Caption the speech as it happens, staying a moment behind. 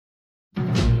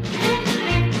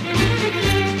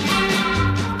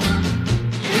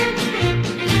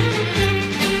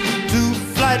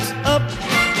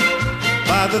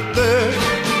the third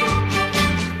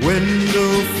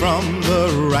window from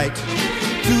the right.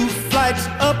 2 flights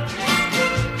up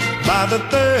by the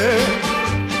third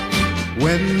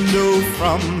window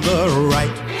from the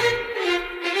right.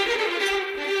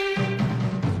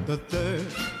 The third.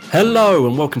 Hello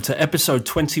and welcome to episode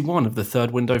 21 of the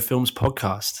Third Window Films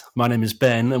podcast. My name is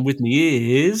Ben and with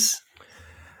me is...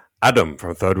 Adam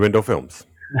from Third Window Films.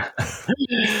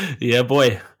 Yeah,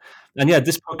 boy. And yeah,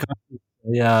 this podcast is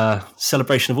a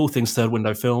celebration of all things Third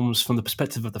Window Films from the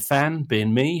perspective of the fan,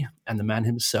 being me, and the man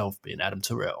himself, being Adam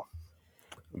Terrell.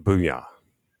 Booyah.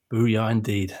 Booyah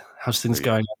indeed. How's things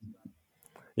going?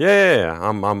 Yeah.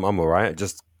 I'm all right.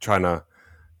 Just trying to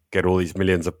get all these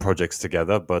millions of projects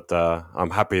together, but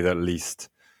I'm happy that at least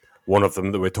one of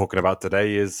them that we're talking about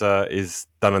today is done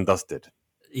and dusted.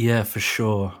 Yeah, for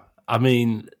sure. I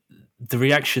mean, the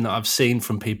reaction that I've seen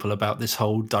from people about this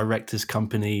whole Directors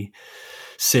Company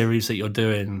series that you're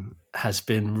doing has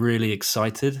been really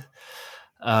excited.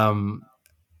 And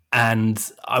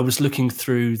I was looking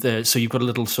through so you've got a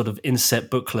little sort of inset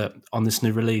booklet on this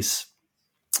new release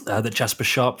that Jasper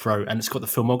Sharp wrote, and it's got the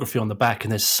filmography on the back,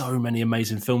 and there's so many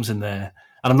amazing films in there.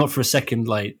 And I'm not for a second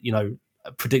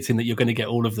predicting that you're going to get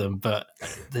all of them, but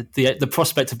the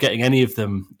prospect of getting any of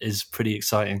them is pretty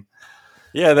exciting.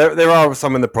 Yeah, there are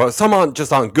some in the some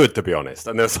aren't good, to be honest.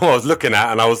 And there's some I was looking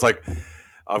at, and I was like,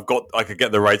 I could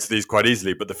get the rights to these quite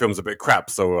easily, but the film's a bit crap,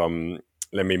 so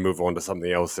let me move on to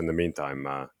something else in the meantime.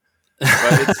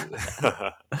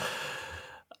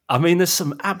 I mean, there's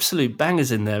some absolute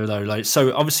bangers in there, though.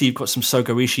 So obviously you've got some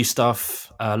Sogo Ishii stuff,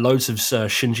 loads of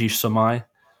Shinji Somai,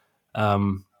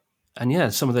 and yeah,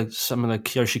 some of the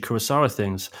Kiyoshi Kurosawa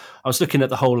things. I was looking at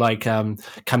the whole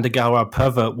Kandagawa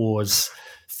Pervert Wars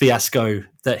fiasco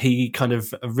that he kind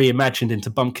of reimagined into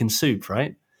Bumpkin Soup,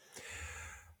 right?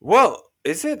 Well,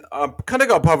 is it?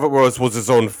 Kandagawa Pervert Wars was his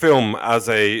own film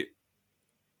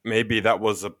maybe that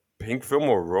was a pink film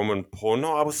or Roman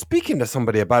porno. I was speaking to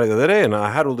somebody about it the other day, and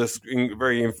I had all this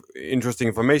very interesting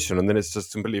information, and then it's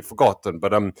just completely forgotten.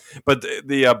 But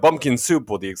the Bumpkin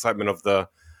Soup, or the excitement of the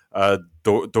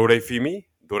Dorefimi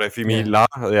La,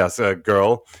 yes,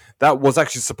 girl, that was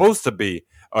actually supposed to be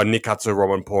a Nikatsu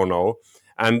Roman porno,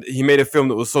 and he made a film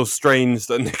that was so strange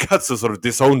that Nikatsu sort of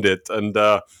disowned it, and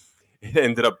it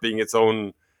ended up being its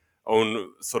own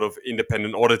sort of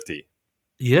independent oddity.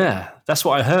 Yeah, that's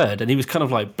what I heard. And he was kind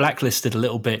of like blacklisted a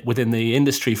little bit within the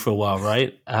industry for a while,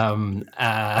 right?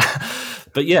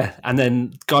 But yeah, and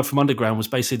then Guard from Underground was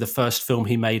basically the first film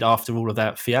he made after all of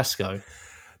that fiasco.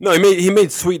 No, he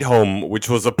made Sweet Home, which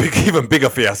was a even bigger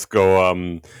fiasco.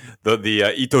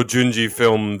 The Ito Junji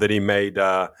film that he made.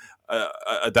 Ito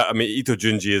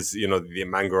Junji is the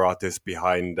manga artist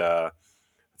behind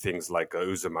things like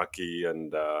Uzumaki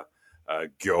and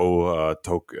Gyo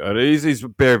he's a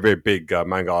very, very big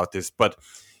manga artist, but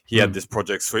he had this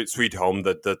project Sweet Home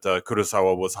that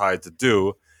Kurosawa was hired to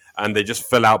do, and they just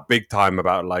fell out big time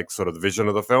about sort of the vision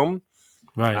of the film,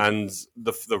 right? And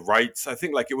the rights. I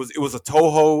think it was a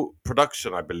Toho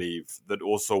production, I believe, that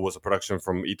also was a production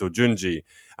from Ito Junji,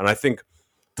 and I think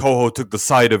Toho took the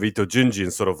side of Ito Junji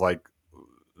and sort of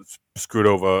screwed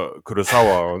over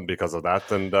Kurosawa because of that,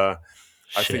 and I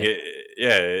think it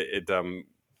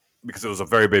because it was a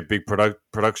very, very big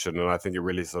production, and I think it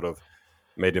really sort of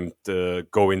made him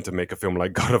go in to make a film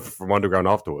like God from Underground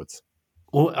afterwards.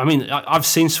 Well, I mean, I've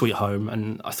seen Sweet Home,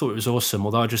 and I thought it was awesome,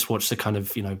 although I just watched the kind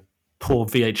of, poor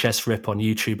VHS rip on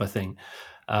YouTube, I think.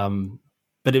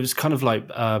 But it was kind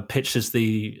of pitched as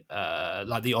the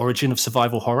origin of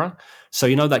survival horror. So,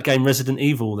 that game Resident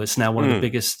Evil that's now one of the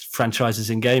biggest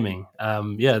franchises in gaming.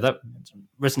 That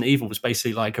Resident Evil was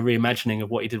basically like a reimagining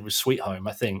of what he did with Sweet Home,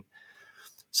 I think.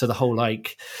 So the whole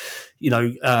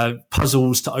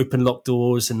puzzles to open locked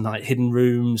doors and hidden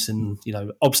rooms and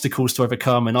obstacles to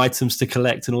overcome and items to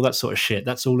collect and all that sort of shit.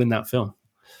 That's all in that film.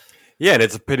 Yeah, and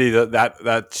it's a pity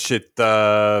that shit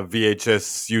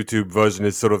VHS YouTube version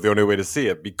is sort of the only way to see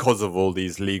it because of all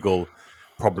these legal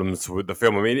problems with the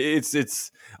film. I mean,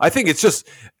 I think it's just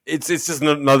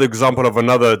another example of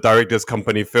another Directors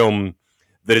Company film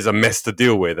that is a mess to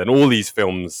deal with, and all these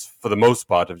films, for the most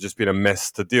part, have just been a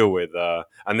mess to deal with,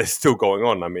 and they're still going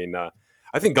on. I mean, I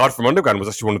think Guard from Underground was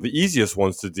actually one of the easiest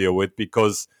ones to deal with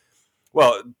because,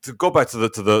 well, to go back to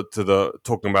the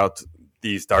talking about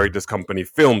these Directors Company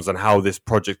films and how this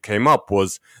project came up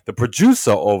was the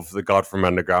producer of the Guard from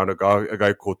Underground, a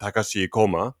guy called Takashi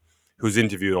Ikoma, who's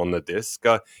interviewed on the disc.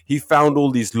 He found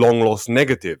all these long lost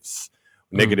negatives.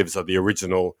 Negatives are the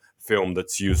original film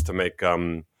that's used to make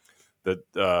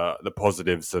the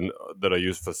positives and that are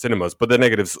used for cinemas, but the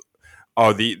negatives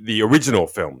are the original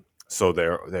film. So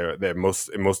they're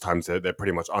most times they're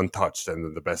pretty much untouched and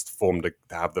they're the best form to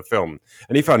have the film.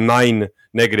 And he found 9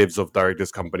 negatives of Directors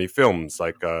Company films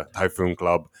like Typhoon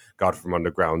Club, God from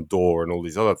Underground, Door, and all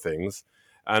these other things.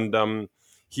 And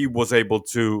he was able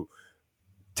to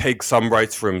take some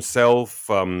rights for himself,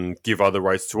 give other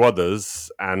rights to others.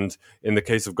 And in the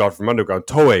case of God from Underground,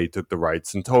 Toei took the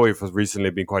rights, and Toei has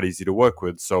recently been quite easy to work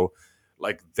with. So,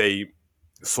 like, they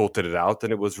sorted it out,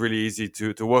 and it was really easy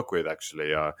to work with, actually.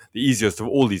 The easiest of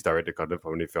all these Directors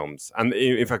Company films. And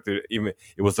in fact, it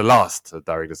was the last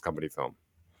Directors Company film.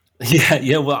 We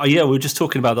were just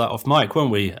talking about that off mic,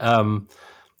 weren't we? I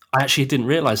actually didn't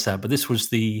realize that, but this was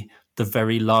the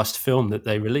very last film that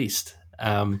they released.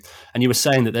 And you were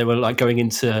saying that they were like going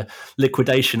into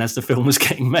liquidation as the film was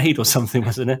getting made or something,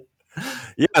 wasn't it?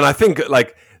 Yeah, and I think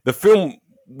like the film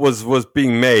was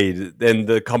being made, then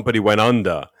the company went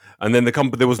under, and then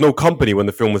there was no company when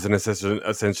the film was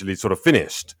essentially sort of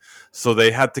finished. So they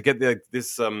had to get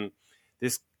this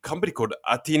company called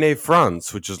Atine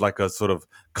France, which is like a sort of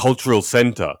cultural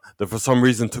center that for some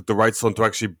reason took the rights on to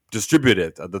actually distribute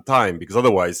it at the time, because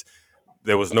otherwise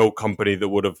there was no company that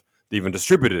would have even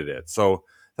distributed it. So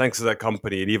thanks to that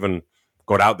company, it even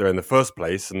got out there in the first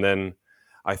place. And then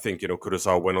I think,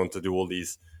 Kurosawa went on to do all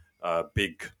these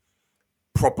big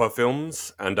proper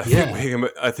films. And I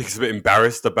think he's a bit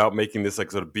embarrassed about making this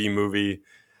like sort of B movie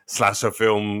slasher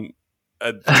film.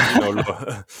 And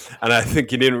I think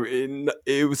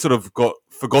it sort of got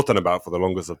forgotten about for the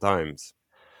longest of times.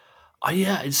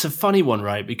 Yeah, it's a funny one,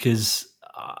 right? Because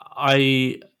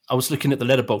I was looking at the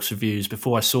Letterboxd reviews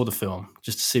before I saw the film,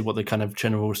 just to see what the kind of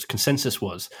general consensus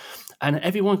was. And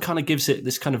everyone kind of gives it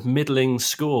this kind of middling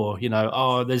score,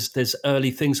 there's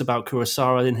early things about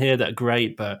Kurosawa in here that are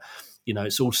great, but,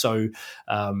 it's also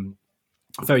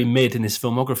very mid in his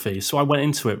filmography. So I went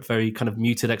into it very kind of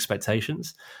muted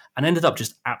expectations and ended up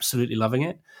just absolutely loving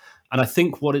it. And I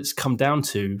think what it's come down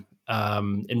to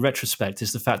in retrospect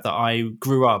is the fact that I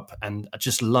grew up and I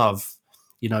just love,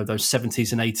 those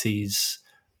 70s and 80s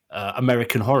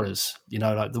American horrors,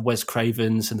 like the Wes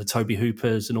Cravens and the Tobe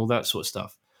Hoopers and all that sort of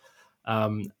stuff.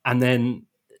 And then,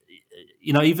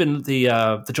 even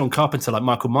the John Carpenter, like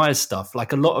Michael Myers stuff,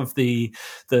 like a lot of the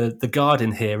guard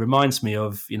in here reminds me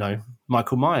of,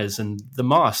 Michael Myers and the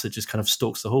mask that just kind of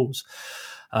stalks the halls.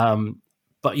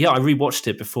 But yeah, I rewatched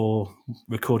it before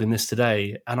recording this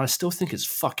today, and I still think it's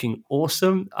fucking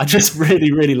awesome. I just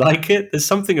really, really like it. There's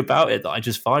something about it that I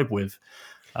just vibe with.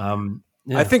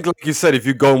 Yeah. I think, like you said, if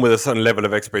you go in with a certain level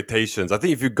of expectations, I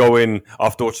think if you go in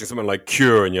after watching something like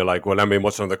Cure and you're like, well, I'm going to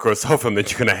watch another Kurosawa film, then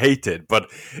you're going to hate it. But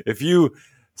if you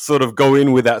sort of go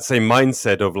in with that same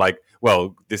mindset of like,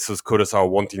 well, this was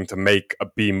Kurosawa wanting to make a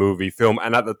B-movie film,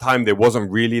 and at the time there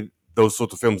wasn't really those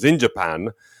sort of films in Japan.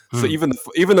 So even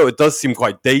though it does seem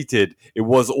quite dated, it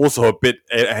was also a bit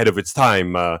ahead of its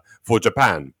time for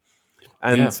Japan.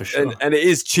 And, yeah, for sure. and it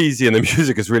is cheesy, and the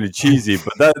music is really cheesy.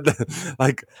 But that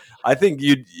like, I think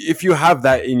if you have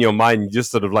that in your mind, you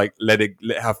just sort of like let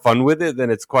have fun with it,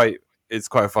 then it's quite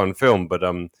a fun film. But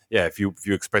if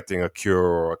you're expecting a Cure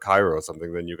or a Cairo or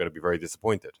something, then you're going to be very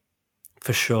disappointed.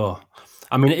 For sure.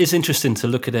 I mean, it is interesting to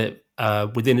look at it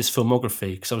within his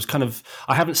filmography, because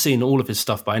I haven't seen all of his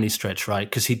stuff by any stretch, right?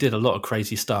 Because he did a lot of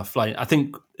crazy stuff. Like, I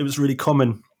think it was really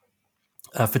common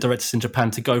for directors in Japan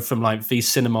to go from like V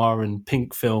Cinema and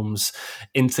Pink Films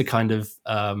into kind of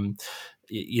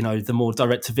the more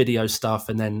direct to video stuff,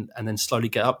 and then slowly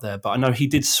get up there. But I know he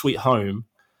did Sweet Home,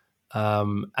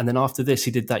 and then after this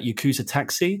he did that Yakuza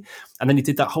Taxi, and then he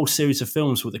did that whole series of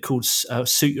films what they're called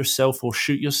Suit Yourself or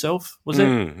Shoot Yourself, was it?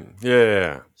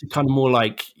 Yeah. So kind of more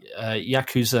like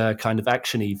Yakuza kind of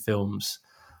actiony films.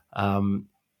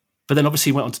 But then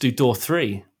obviously he went on to do Door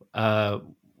 3,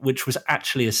 which was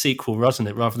actually a sequel, wasn't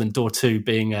it? Rather than Door 2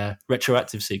 being a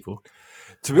retroactive sequel.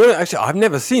 To be honest, actually, I've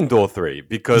never seen Door 3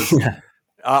 because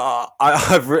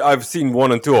I've seen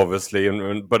 1 and 2,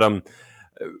 obviously, but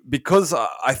because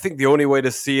I think the only way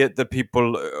to see it that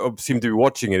people seem to be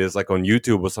watching it is like on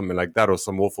YouTube or something like that, or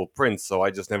some awful print. So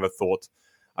I just never thought.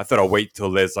 I thought I'll wait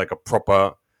till there's like a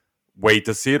proper way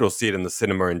to see it, or see it in the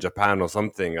cinema in Japan or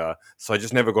something. So I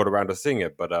just never got around to seeing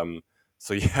it. But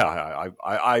so yeah,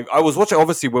 I was watching,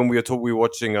 obviously, when we were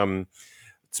watching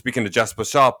speaking to Jasper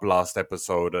Sharp last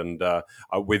episode, and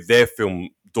with their film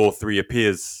Door 3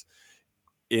 appears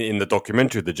in the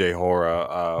documentary, the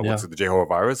J-horror, the J-horror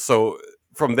virus. So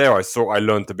from there I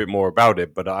learned a bit more about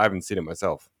it, but I haven't seen it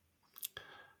myself.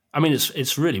 I mean,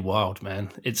 it's really wild, man.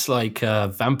 It's like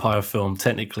a vampire film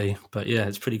technically, but yeah,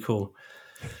 it's pretty cool.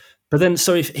 But then,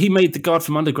 so if he made The Guard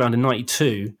from Underground in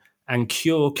 92, and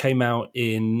Cure came out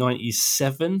in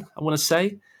 97, I want to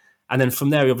say. And then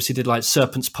from there, he obviously did like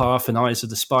Serpent's Path and Eyes of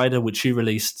the Spider, which he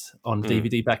released on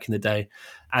DVD back in the day.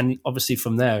 And obviously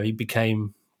from there, he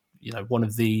became, one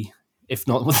of the, if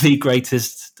not the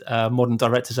greatest modern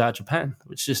directors out of Japan,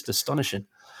 which is just astonishing.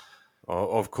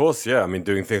 Of course, yeah. I mean,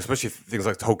 doing things, especially things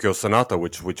like Tokyo Sonata,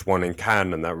 which won in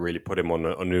Cannes, and that really put him on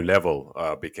a new level.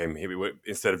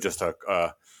 Instead of just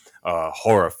a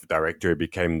horror director, he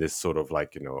became this sort of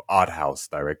like art house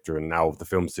director. And now the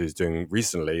films he's doing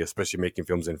recently, especially making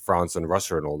films in France and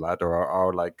Russia and all that,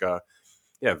 are like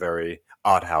very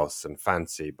art house and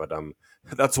fancy. But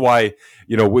that's why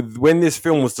when this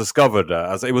film was discovered,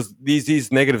 as it was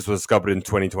these negatives were discovered in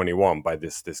 2021 by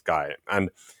this guy. And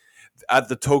at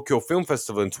the Tokyo Film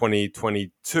Festival in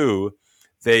 2022,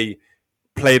 they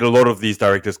played a lot of these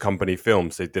Directors Company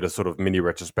films. They did a sort of mini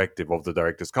retrospective of the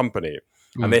Directors Company.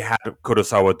 And they had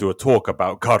Kurosawa do a talk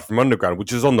about God from Underground,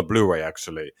 which is on the Blu-ray,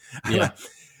 actually. Yeah.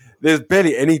 There's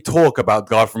barely any talk about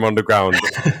God from Underground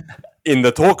in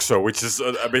the talk show, which is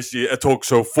basically a talk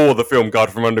show for the film God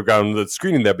from Underground that's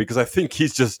screening there, because I think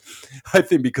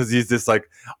because he's this like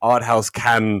art house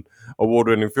Cannes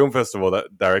award-winning film festival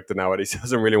that director nowadays, he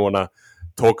doesn't really want to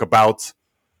talk about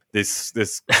this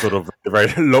sort of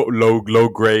very low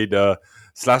grade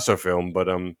slasher film, but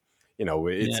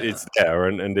it's there,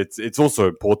 and it's also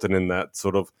important in that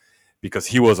sort of, because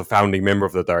he was a founding member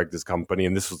of the Directors Company,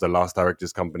 and this was the last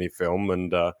Directors Company film,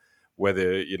 and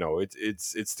whether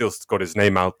it's still got his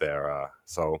name out there,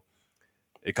 so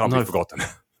it can't be forgotten.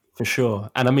 For sure.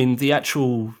 And I mean, the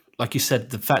actual, like you said,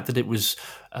 the fact that it was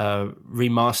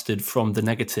remastered from the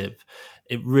negative,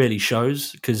 it really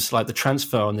shows, because like the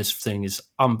transfer on this thing is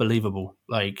unbelievable.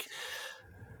 Like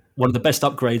one of the best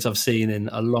upgrades I've seen in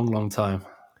a long time.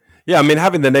 Yeah, I mean,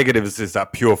 having the negatives is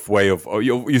that pure way of,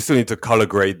 you still need to color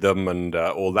grade them and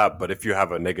all that. But if you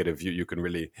have a negative, you can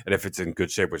really, and if it's in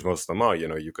good shape, which most of them are,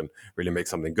 you can really make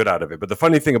something good out of it. But the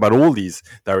funny thing about all these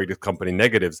Directors Company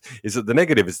negatives is that the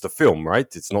negative is the film, right?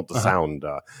 It's not the sound,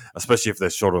 especially if they're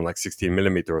shot on like 16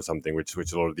 millimeter or something, which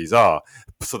a lot of these are.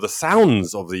 So the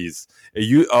sounds of these,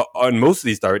 on most of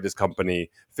these Directors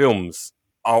Company films,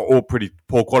 are all pretty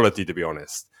poor quality, to be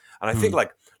honest. And I think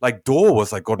like Door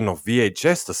was like gotten off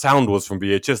VHS. The sound was from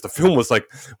VHS. The film was like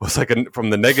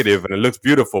from the negative, and it looks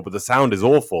beautiful, but the sound is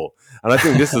awful. And I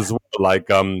think this is like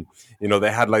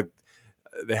they had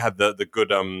the good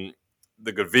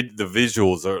the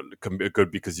visuals are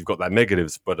good because you've got that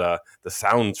negatives, but the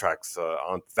soundtracks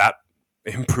aren't that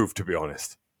improved, to be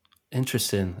honest.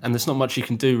 Interesting. And there's not much you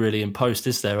can do really in post,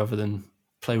 is there, other than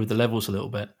play with the levels a little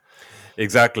bit?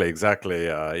 Exactly.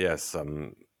 Yes.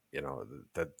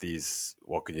 That these,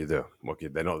 what can you do? We're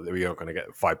not going to get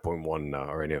 5.1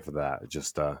 or any of that.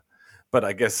 Just, but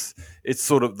I guess it's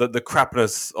sort of the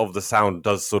crapness of the sound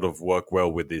does sort of work well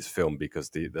with this film, because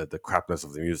the crapness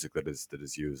of the music that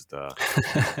is used.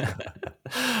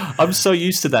 I'm so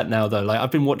used to that now, though. Like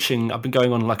I've been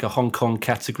going on like a Hong Kong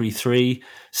Category 3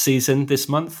 season this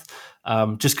month.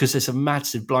 Just because it's a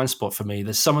massive blind spot for me.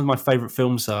 There's some of my favorite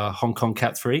films are Hong Kong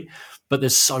Cat 3, but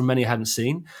there's so many I hadn't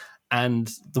seen.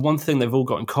 And the one thing they've all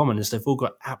got in common is they've all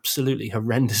got absolutely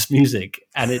horrendous music.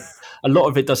 And a lot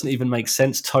of it doesn't even make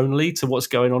sense tonally to what's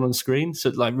going on screen. So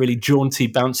like really jaunty,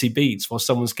 bouncy beats while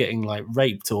someone's getting like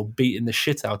raped or beaten the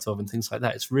shit out of and things like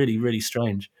that. It's really, really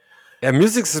strange. Yeah,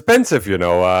 music's expensive,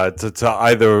 to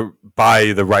either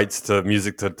buy the rights to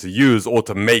music to use or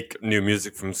to make new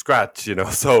music from scratch,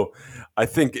 So I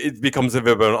think it becomes a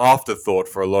bit of an afterthought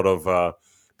for a lot of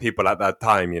people at that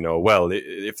time, well,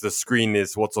 if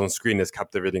what's on screen is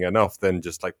captivating enough, then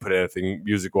just like put anything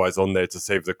music-wise on there to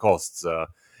save the costs.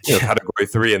 Category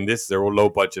 3 and this, they're all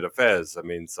low-budget affairs. I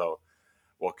mean, so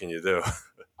what can you do?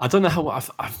 I don't know how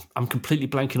I'm completely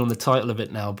blanking on the title of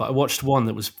it now, but I watched one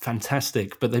that was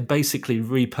fantastic. But they basically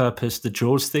repurposed the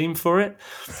Jaws theme for it.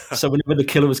 So whenever the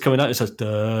killer was coming out, it says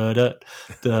da da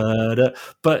da da.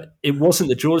 But it wasn't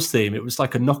the Jaws theme; it was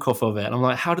like a knockoff of it. And I'm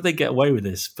like, how did they get away with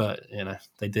this? But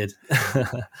they did.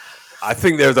 I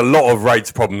think there's a lot of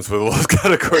rights problems with all those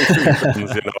category 3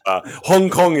 films.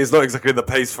 Hong Kong is not exactly the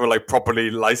place for like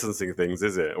properly licensing things,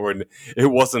 is it? Or it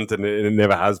wasn't, and it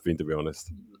never has been, to be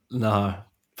honest. No.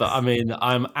 But I mean,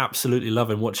 I'm absolutely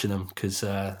loving watching them because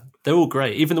they're all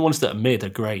great. Even the ones that are mid are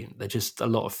great. They're just a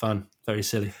lot of fun. Very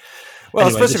silly. Well,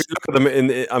 anyway, especially if you look at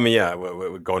them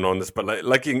we're going on this, but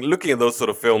looking at those sort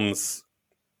of films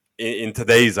in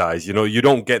today's eyes, you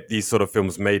don't get these sort of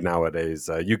films made nowadays.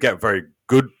 You get very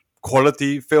good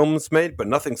quality films made, but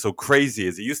nothing so crazy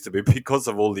as it used to be because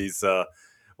of all these,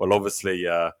 obviously,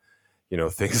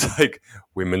 things like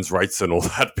women's rights and all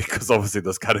that, because obviously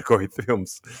those category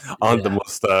films aren't the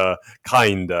most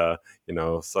kind,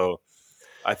 so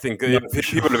I think No, for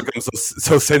sure. people have become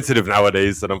so sensitive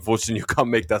nowadays that unfortunately you can't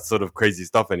make that sort of crazy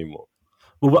stuff anymore.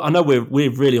 Well, I know we're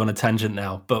really on a tangent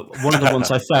now, but one of the ones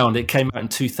I found, it came out in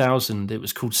 2000. It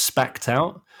was called Spacked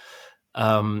Out,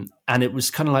 and it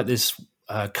was kind of like this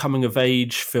coming of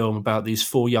age film about these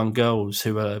four young girls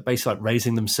who are basically like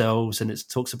raising themselves, and it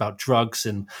talks about drugs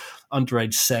and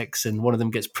underage sex, and one of them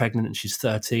gets pregnant and she's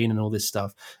 13 and all this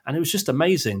stuff, and it was just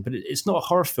amazing. But it's not a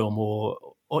horror film or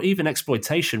even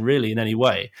exploitation really in any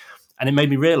way. And it made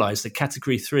me realize that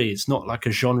category 3, it's not like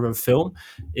a genre of film.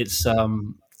 It's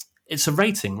a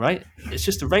rating, right? It's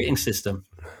just a rating system.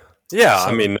 Yeah, I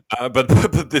So mean, but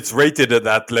it's rated at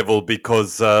that level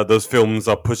because those films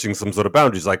are pushing some sort of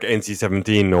boundaries, like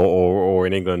NC-17 or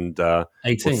in England,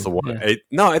 what's the 18, one? yeah.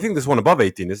 No, I think there's one above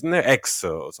 18, isn't there? X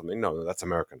or something? No, that's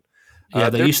American. Yeah,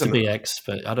 there There's used to an, be X,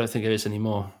 but I don't think it is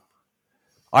anymore.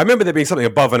 I remember there being something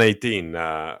above an 18,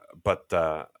 but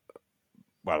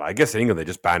well, I guess in England they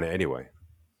just ban it anyway.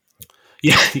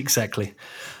 Yeah, exactly.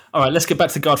 All right, let's get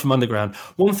back to Guard from Underground.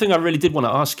 One thing I really did want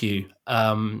to ask you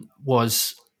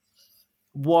was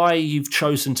why you've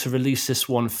chosen to release this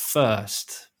one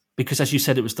first. Because as you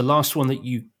said, it was the last one that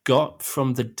you got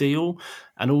from the deal,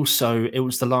 and also it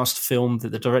was the last film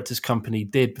that the director's company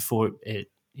did before it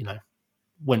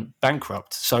went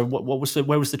bankrupt. So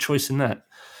where was the choice in that?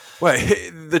 Well,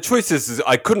 the choice is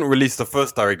I couldn't release the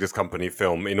first director's company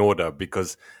film in order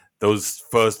because those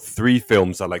first 3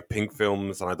 films are like Pink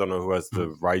Films, and I don't know who has the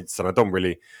rights, and I don't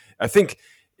really. I think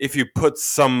if you put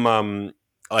some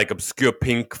like obscure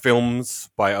Pink films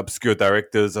by obscure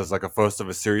directors as like a first of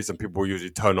a series, and people will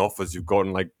usually turn off as you've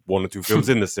gotten like 1 or 2 films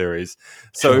in the series.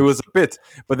 So Sure. it was a bit.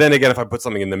 But then again, if I put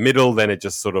something in the middle, then it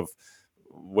just sort of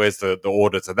where's the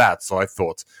order to that? So I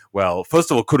thought, well,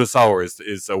 first of all, Kurosawa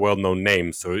is a well-known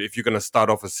name. So if you're going to start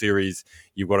off a series,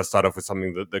 you've got to start off with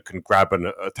something that can grab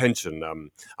an attention.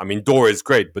 I mean, Dora is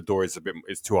great, but Dora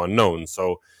is too unknown.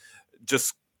 So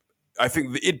just I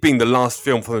think it being the last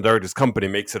film from the director's company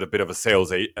makes it a bit of a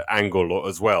sales angle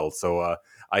as well. So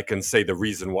I can say the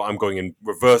reason why I'm going in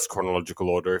reverse chronological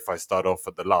order if I start off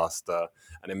at the last,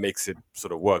 and it makes it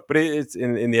sort of work. But it's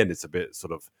in the end, it's a bit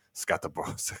sort of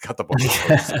scatterbox.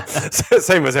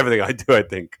 Same as everything I do, I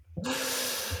think.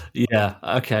 Yeah.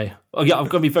 Okay. Oh, yeah. I've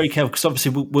got to be very careful because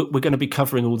obviously we're going to be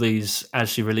covering all these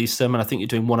as you release them, and I think you're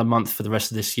doing one a month for the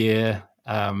rest of this year,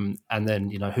 and then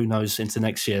who knows into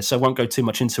next year. So I won't go too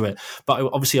much into it. But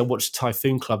obviously, I watched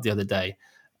Typhoon Club the other day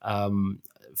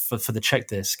for the check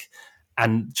disc,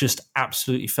 and just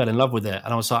absolutely fell in love with it.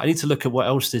 And I was like, I need to look at what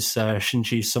else this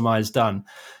Shinji Somai has done,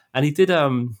 and he did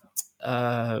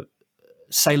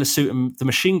Sailor Suit and the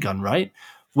Machine Gun, right?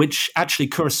 Which actually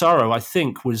Kurosawa, I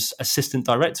think, was assistant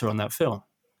director on that film.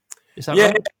 Is that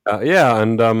right? Yeah,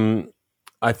 and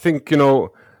I think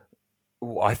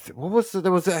what was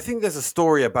there was I think there's a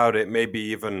story about it, maybe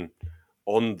even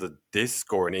on the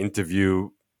disc or an interview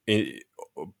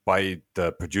by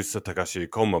the producer Takashi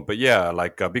Ikoma. But yeah,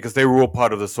 like because they were all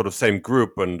part of the sort of same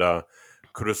group, and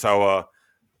Kurosawa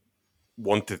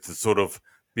wanted to sort of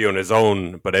be on his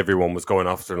own, but everyone was going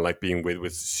after him, like being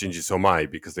with Shinji Somai,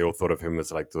 because they all thought of him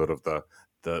as like sort of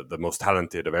the most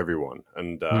talented of everyone.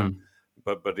 And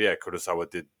but yeah, Kurosawa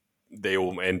did. They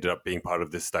all ended up being part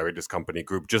of this directors company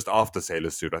group just after Sailor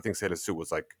Suit. I think Sailor Suit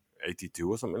was like 82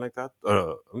 or something like that.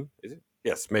 Is it?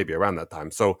 Yes, maybe around that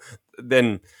time. So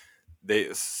then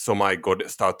Somai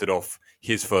started off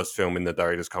his first film in the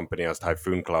directors company as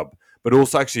Typhoon Club, but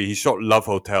also actually he shot Love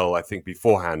Hotel, I think,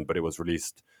 beforehand, but it was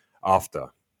released after.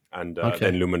 And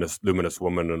then Luminous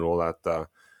Woman and all that.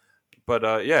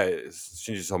 But yeah,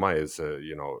 Shinji Somai is,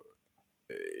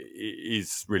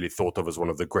 he's really thought of as one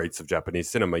of the greats of Japanese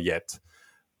cinema, yet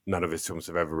none of his films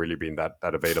have ever really been that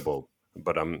available.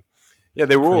 But yeah,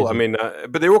 they were all, I mean,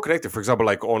 but they were all connected. For example,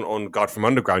 like on Guard from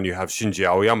Underground, you have Shinji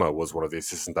Aoyama was one of the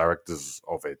assistant directors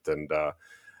of it. And,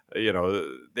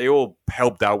 they all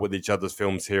helped out with each other's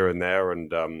films here and there.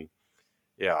 And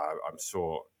yeah, I'm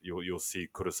sure you'll see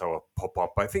Kurosawa pop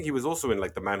up. I think he was also in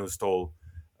like The Man Who Stole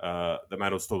the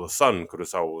Sun.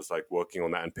 Kurosawa was like working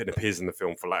on that and appears in the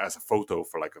film for like as a photo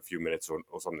for like a few minutes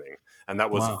or something. And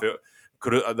that was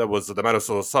that was The Man Who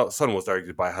Stole the Sun was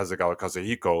directed by Hasegawa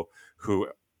Kazuhiko, who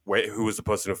was the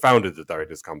person who founded the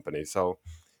directors company. So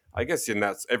I guess in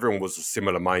that everyone was a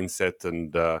similar mindset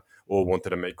and all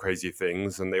wanted to make crazy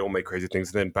things, and they all made crazy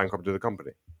things and then bankrupted the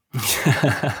company.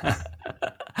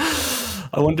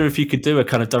 I wonder if you could do a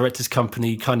kind of director's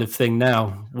company kind of thing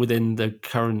now within the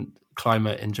current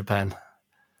climate in Japan.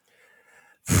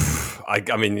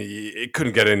 I mean, it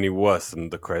couldn't get any worse than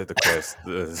the quest.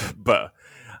 But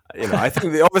I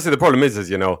think obviously the problem is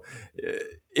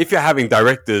if you're having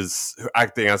directors who are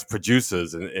acting as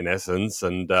producers in essence,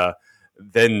 and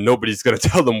then nobody's going to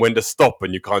tell them when to stop,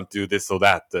 and you can't do this or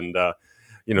that, and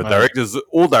Right.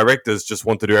 all directors just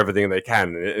want to do everything they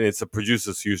can, and it's the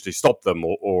producers who usually stop them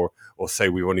or say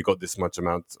we've only got this much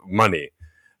amount of money,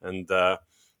 and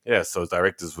so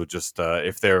directors would just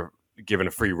if they're given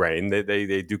a free reign,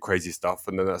 they do crazy stuff,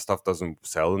 and then that stuff doesn't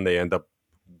sell, and they end up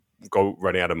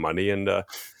running out of money, and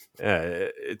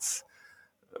it's.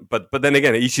 But then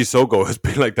again, Ishisogo has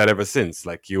been like that ever since.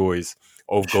 Like he always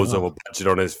goes Sure. over budget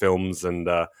on his films, and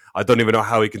I don't even know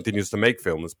how he continues to make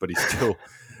films, but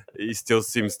he still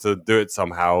seems to do it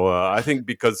somehow. I think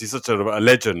because he's such a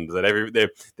legend that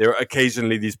there are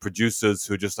occasionally these producers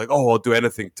who are just like, oh, I'll do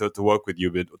anything to work with you,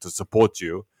 to support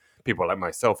you. People like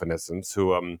myself, in essence,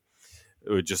 who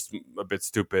are just a bit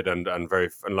stupid and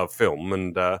love film,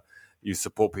 and you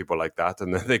support people like that,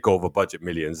 and then they go over budget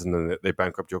millions, and then they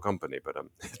bankrupt your company. But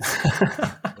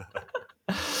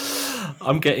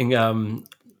I'm getting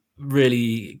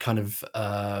really kind of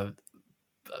I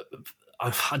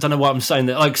don't know what I'm saying.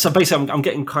 Like, so basically, I'm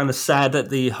getting kind of sad at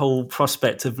the whole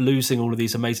prospect of losing all of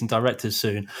these amazing directors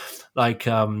soon. Like,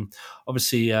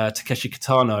 obviously, Takeshi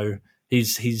Kitano,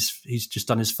 he's just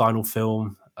done his final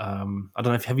film. I don't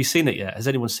know if have you seen it yet? Has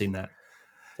anyone seen that?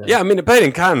 yeah, I mean, it played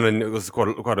in Cannes, and it was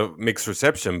quite a mixed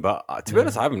reception. But to be Yeah.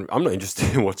 honest, I'm not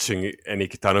interested in watching any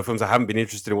Kitano films. I haven't been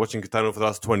interested in watching Kitano for the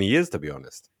last 20 years, to be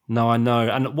honest. No, I know.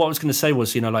 And what I was going to say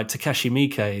was, like Takashi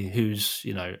Miike, who's,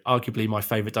 arguably my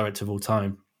favorite director of all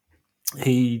time.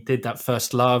 He did that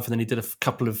First Love, and then he did a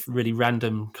couple of really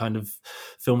random kind of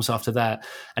films after that.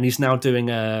 And he's now doing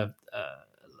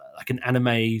like an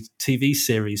anime TV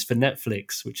series for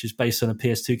Netflix, which is based on a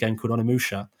PS2 game called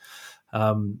Onimusha.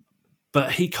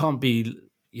 But he can't be,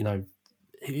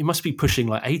 he must be pushing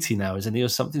like 80 now, isn't he, or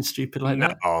something stupid like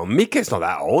that? No, Mike's not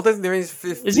that old. They're in his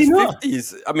Is he not?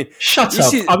 50s. I mean, Shut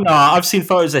up! I've seen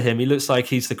photos of him. He looks like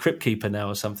he's the Crypt Keeper now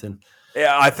or something.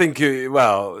 Yeah, I think there's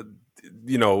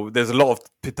a lot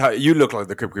of you look like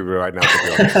the Crypt Keeper right now, to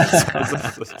be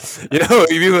honest.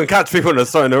 If you can catch people in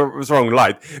the wrong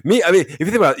light. If you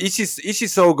think about it,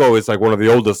 Ishisogo is like one of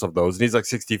the oldest of those, and he's like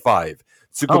 65.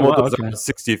 Tsukamoto's Okay. like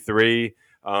 63.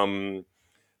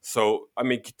 So I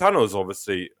mean, Kitano is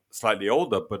obviously slightly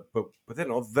older, but then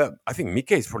of them, I think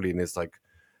Miike is probably in his like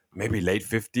maybe late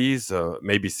 50s,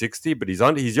 maybe 60, but he's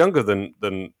younger than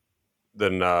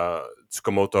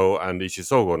Tsukamoto and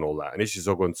Ishizogo and all that. And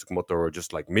Ishizogo and Tsukamoto are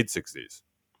just like mid 60s.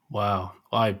 Wow.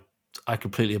 I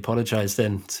completely apologize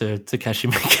then to Takashi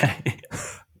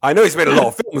Miike. I know he's made a lot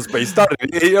of films, but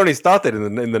he only started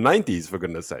in the 90s, for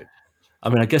goodness sake. I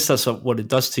mean, I guess that's what it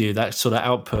does to you. That sort of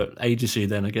output ages you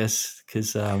then, I guess,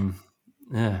 because,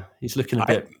 he's looking a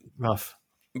bit rough.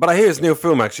 But I hear his new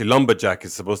film, actually, Lumberjack,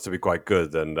 is supposed to be quite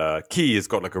good. And Key has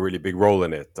got like a really big role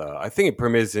in it. I think it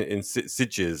premieres in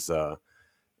Sitges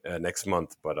next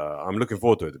month, but I'm looking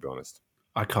forward to it, to be honest.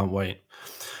 I can't wait.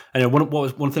 And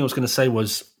one thing I was going to say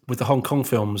was, with the Hong Kong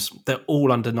films, they're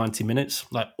all under 90 minutes,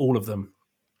 like all of them.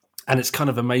 And it's kind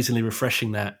of amazingly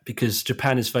refreshing that, because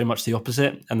Japan is very much the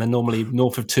opposite, and they're normally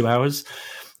north of 2 hours.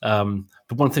 But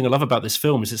one thing I love about this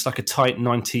film is it's like a tight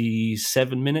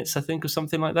 97 minutes, I think, or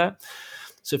something like that.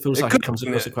 So it feels like it comes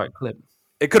across a quite clip.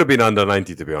 It could have been under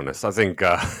 90, to be honest. I think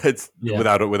it's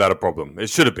without a problem.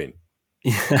 It should have been.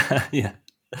 Yeah.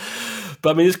 But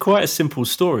I mean, it's quite a simple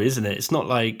story, isn't it? It's not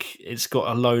like it's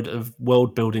got a load of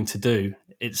world building to do.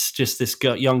 It's just this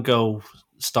young girl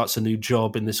starts a new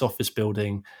job in this office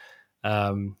building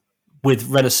with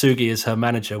Renasugi as her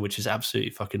manager, which is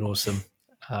absolutely fucking awesome.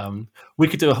 We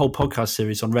could do a whole podcast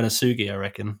series on Renasugi, I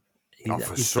reckon.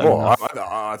 For sure.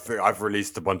 I think I've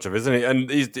released a bunch of, isn't he? And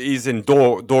he's in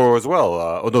Door as well.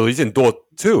 Although he's in Door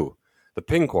 2, the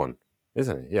pink one,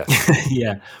 isn't he? Yes.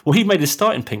 Yeah. Well, he made his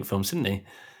start in pink films, didn't he?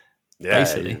 Yeah.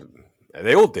 Basically.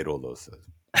 They all did all those.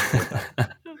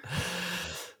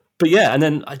 But yeah, and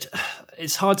then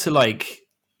it's hard to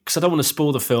because I don't want to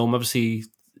spoil the film. Obviously,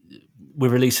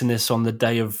 we're releasing this on the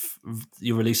day of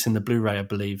you're releasing the Blu-ray, I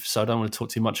believe. So I don't want to talk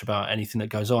too much about anything that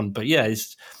goes on. But yeah,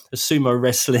 it's a sumo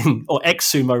wrestling or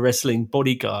ex-sumo wrestling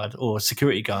bodyguard or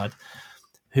security guard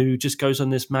who just goes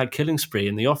on this mad killing spree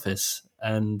in the office.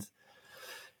 And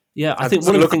yeah, I think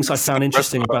one of the things I found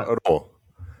interesting about at all.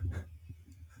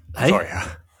 Hey? Sorry,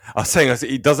 I was saying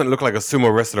he doesn't look like a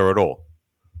sumo wrestler at all.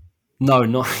 No,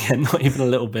 not even a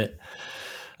little bit.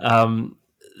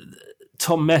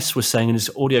 Tom Mess was saying in his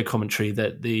audio commentary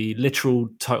that the literal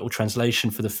title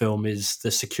translation for the film is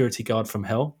The Security Guard from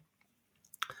Hell.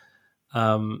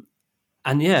 And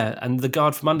the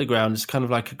Guard from Underground is kind of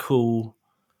like a cool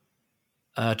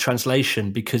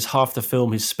translation, because half the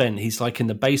film is spent, he's like in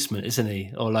the basement, isn't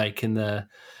he, or like in the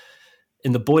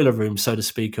boiler room, so to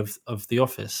speak, of the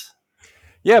office.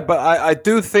 Yeah, but I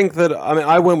do think that, I mean,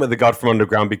 I went with The God from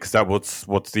Underground because that was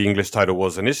what the English title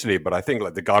was initially, but I think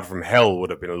like The God from Hell would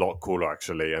have been a lot cooler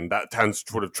actually, and that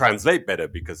would have translate better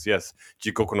because yes,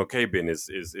 Jikoku no Keibin is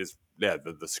yeah,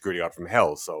 the security guard from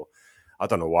hell. So I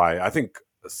don't know why. I think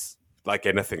like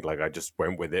anything, like I just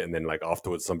went with it, and then like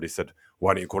afterwards somebody said,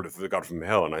 "Why don't you call it The God from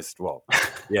Hell?" And I said, "Well,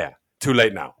 yeah, too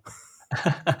late now."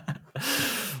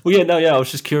 Well, yeah, no, yeah. I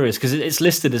was just curious because it's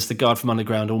listed as The Guard from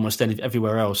Underground almost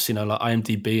everywhere else, like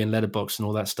IMDb and Letterboxd and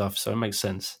all that stuff. So it makes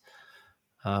sense.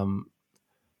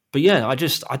 But yeah, I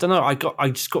don't know. I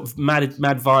just got mad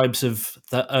vibes of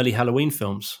the early Halloween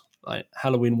films, like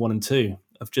Halloween 1 and 2,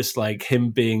 of just like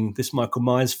him being this Michael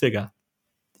Myers figure.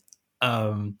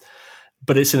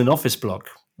 But it's in an office block,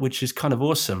 which is kind of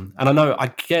awesome. And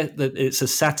I get that it's a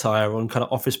satire on kind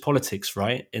of office politics,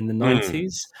 right, in the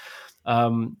 90s.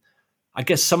 I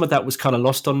guess some of that was kind of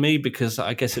lost on me because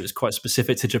I guess it was quite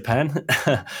specific to Japan.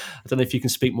 I don't know if you can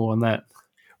speak more on that.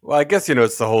 Well, I guess,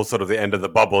 it's the whole sort of the end of the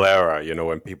bubble era,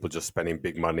 when people just spending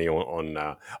big money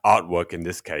on artwork in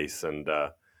this case. And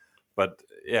but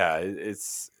yeah,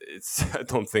 it's I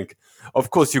don't think, of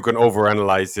course you can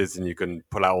overanalyze this and you can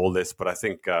pull out all this, but I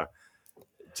think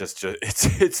just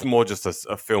it's more just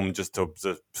a film just to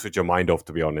switch your mind off,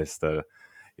 to be honest.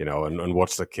 And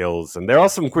watch the kills. And there are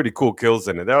some pretty cool kills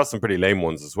in it. There are some pretty lame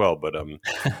ones as well, but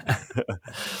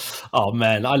oh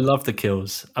man, I love the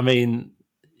kills. I mean,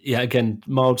 yeah, again,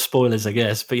 mild spoilers, I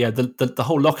guess, but yeah, the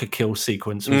whole locker kill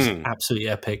sequence was absolutely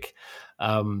epic.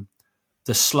 The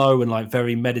slow and like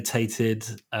very meditated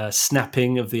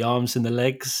snapping of the arms and the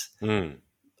legs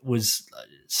was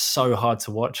so hard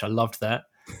to watch. I loved that.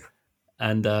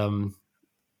 And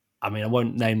I mean, I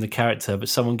won't name the character, but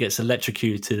someone gets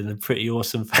electrocuted in a pretty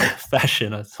awesome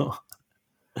fashion, I thought.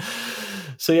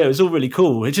 So yeah, it was all really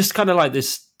cool. It's just kind of like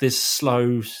this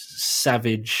slow,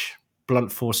 savage,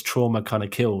 blunt force trauma kind of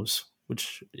kills,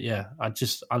 which yeah,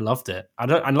 I loved it.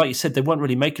 And like you said, they weren't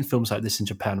really making films like this in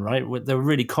Japan, right? They were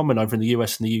really common over in the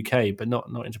US and the UK, but not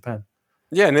in Japan.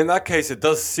 Yeah, and in that case, it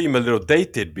does seem a little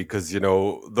dated because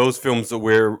those films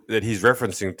that he's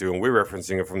referencing to, and we're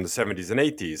referencing it from the 70s and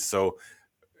 80s. So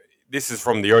this is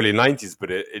from the early 90s, but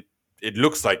it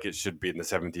looks like it should be in the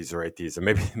 70s or 80s, and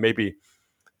maybe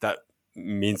that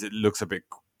means it looks a bit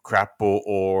crap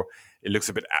or it looks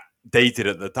a bit dated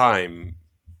at the time.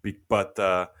 But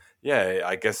yeah,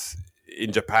 I guess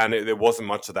in Japan there wasn't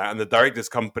much of that, and the directors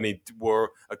company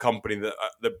were a company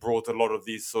that brought a lot of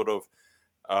these sort of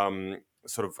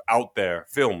out there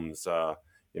films.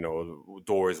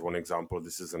 Door is one example.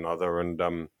 This is another,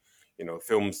 and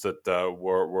films that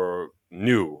were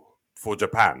new for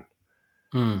Japan.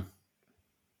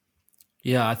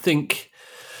 Yeah, I think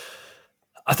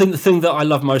the thing that I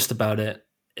love most about it,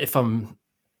 if I'm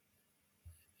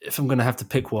going to have to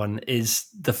pick one, is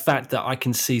the fact that I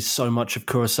can see so much of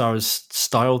Kurosawa's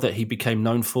style that he became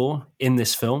known for in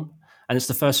this film. And it's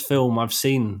the first film I've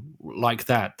seen like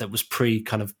that was pre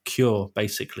kind of Cure,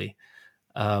 basically.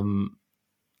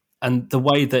 And the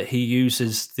way that he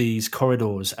uses these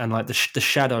corridors and like the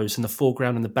shadows in the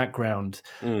foreground and the background,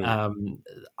 I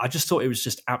just thought it was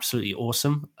just absolutely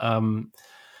awesome.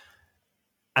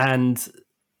 And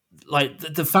like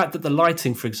the fact that the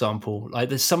lighting, for example, like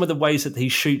there's some of the ways that he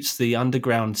shoots the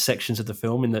underground sections of the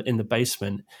film in the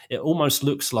basement, it almost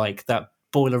looks like that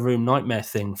boiler room nightmare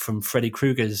thing from Freddy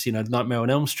Krueger's, Nightmare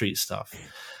on Elm Street stuff.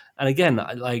 And again,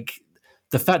 like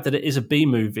the fact that it is a B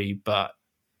movie, but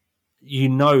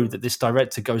that this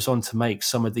director goes on to make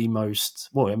some of the most,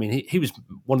 well, I mean, he was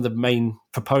one of the main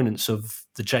proponents of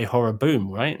the J-horror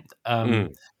boom, right? I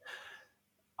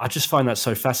just find that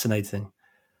so fascinating.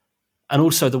 And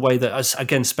also the way that,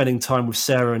 again, spending time with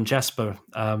Sarah and Jasper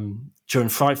during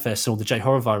Fright Fest and all the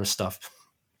J-horror virus stuff,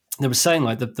 they were saying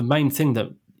like the main thing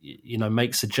that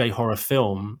makes a J-horror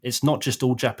film, it's not just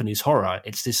all Japanese horror,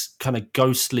 it's this kind of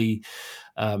ghostly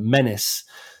menace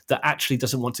that actually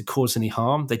doesn't want to cause any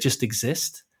harm. They just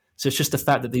exist. So it's just the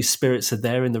fact that these spirits are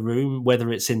there in the room,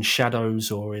 whether it's in shadows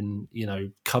or in,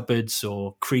 cupboards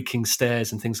or creaking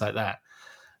stairs and things like that.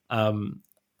 And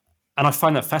I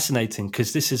find that fascinating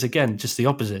because this is, again, just the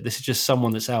opposite. This is just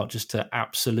someone that's out just to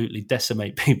absolutely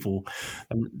decimate people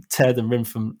and tear them limb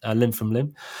from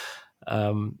limb.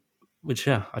 Which,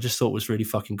 yeah, I just thought was really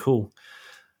fucking cool.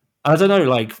 I don't know,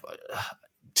 like,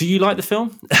 do you like the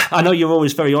film? I know you're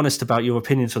always very honest about your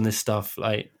opinions on this stuff.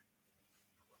 Like,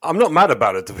 I'm not mad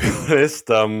about it, to be honest.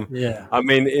 Yeah. I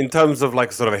mean, in terms of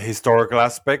like sort of a historical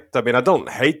aspect, I mean, I don't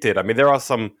hate it. I mean, there are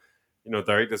some,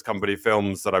 directors' company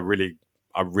films that I really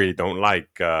I really don't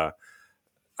like. I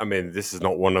mean, this is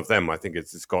not one of them. I think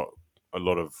it's got a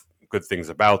lot of good things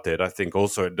about it. I think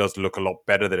also it does look a lot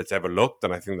better than it's ever looked,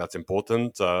 and I think that's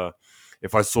important.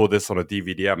 If I saw this on a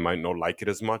DVD, I might not like it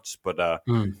as much, but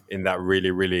in that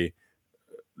really, really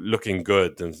looking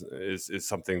good and is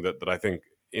something that I think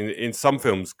in some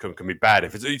films can be bad.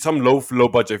 If it's some low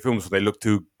budget films when they look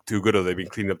too good or they've been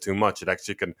cleaned up too much, it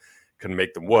actually can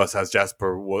make them worse. As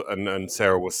Jasper and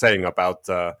Sarah was saying about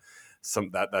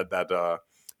some that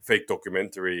fake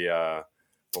documentary. What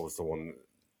was the one?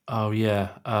 Oh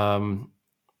yeah. Oh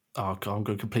god, I'm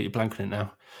going completely blank on it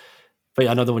now. But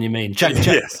yeah, I know the one you mean.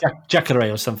 Yes.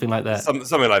 Jacare or something like that.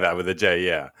 Something like that with a J,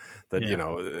 yeah. That Yeah.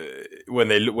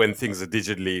 when things are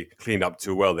digitally cleaned up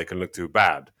too well, they can look too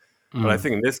bad. But I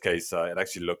think in this case,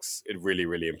 it really,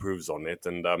 really improves on it.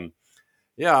 And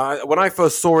when I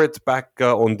first saw it back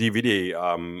on DVD,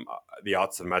 the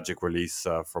Arts and Magic release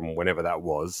from whenever that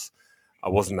was, I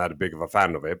wasn't that big of a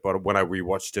fan of it. But when I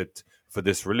rewatched it for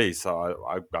this release, I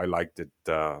liked it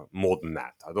more than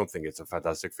that. I don't think it's a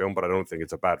fantastic film, but I don't think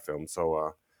it's a bad film.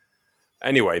 So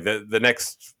anyway, the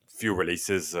next few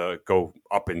releases go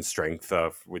up in strength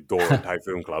with Door and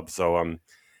Typhoon Club. So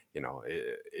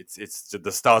it's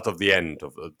the start of the end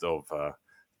of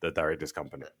the director's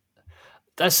company.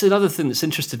 That's another thing that's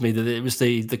interested me, that it was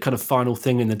the kind of final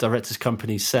thing in the director's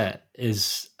company set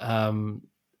is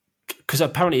because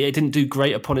apparently it didn't do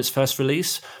great upon its first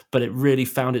release, but it really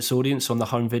found its audience on the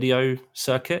home video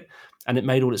circuit and it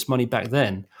made all its money back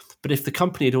then. But if the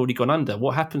company had already gone under,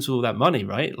 what happens with all that money,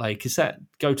 right? Like, is that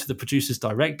go to the producers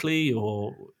directly,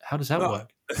 or how does that work?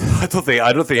 I don't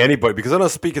think anybody, because I'm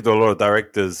not speaking to a lot of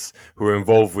directors who are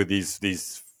involved with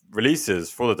these releases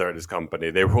for the directors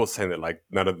company. They were all saying that like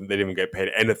they didn't even get paid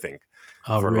anything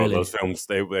for a lot of those films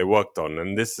they worked on,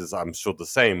 and this is, I'm sure, the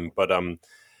same. But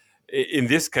in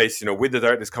this case, with the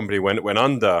directors company when it went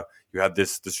under, you had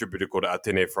this distributor called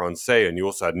Athénée Français, and you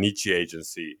also had Nietzsche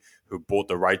Agency who bought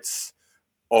the rights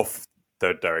of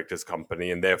the directors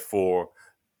company, and therefore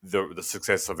the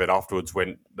success of it afterwards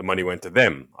the money went to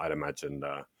them. I'd imagine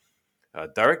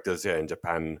directors, in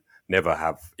Japan never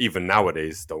have, even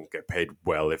nowadays, don't get paid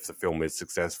well if the film is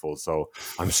successful. So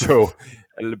I'm sure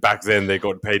back then they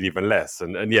got paid even less.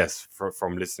 And yes,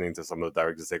 from listening to some of the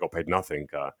directors, they got paid nothing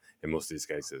in most of these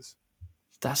cases.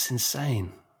 That's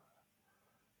insane.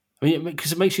 I mean,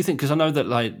 because it makes you think, because I know that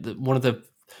like one of the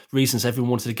reasons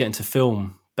everyone wanted to get into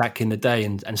film back in the day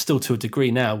and still to a degree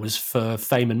now was for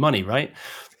fame and money, right?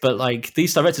 But like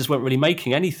these directors weren't really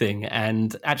making anything,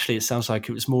 and actually it sounds like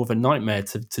it was more of a nightmare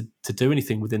to do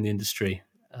anything within the industry.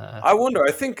 I wonder.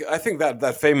 I think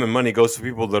that fame and money goes to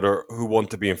people who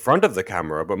want to be in front of the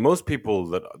camera. But most people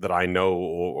that I know,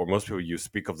 or most people you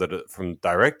speak of that are from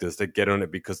directors, they get on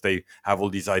it because they have all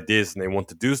these ideas and they want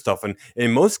to do stuff. And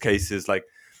in most cases, like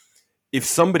if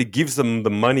somebody gives them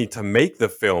the money to make the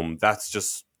film, that's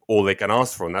just all they can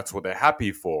ask for, and that's what they're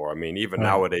happy for. I mean, even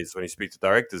nowadays when you speak to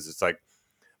directors, it's like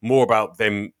more about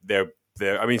them.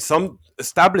 I mean, some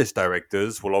established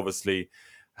directors will obviously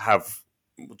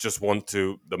just want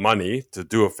the money to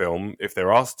do a film if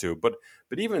they're asked to. But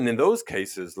even in those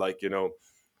cases, like,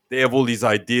 they have all these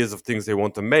ideas of things they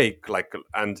want to make, like,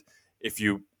 and if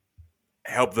you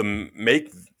help them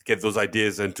get those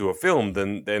ideas into a film,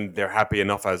 then they're happy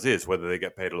enough as is, whether they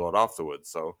get paid a lot afterwards.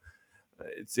 So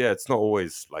it's not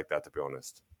always like that, to be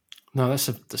honest. No, that's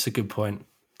a good point.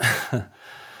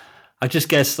 I just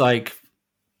guess like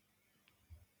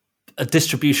a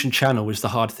distribution channel is the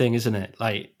hard thing, isn't it?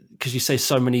 Like, because you say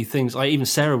so many things. Like even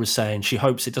Sarah was saying she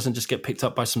hopes it doesn't just get picked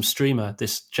up by some streamer,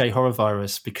 this J horror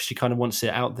virus, because she kind of wants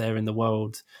it out there in the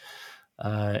world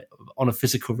on a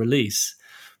physical release.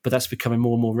 But that's becoming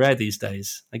more and more rare these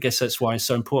days. I guess that's why it's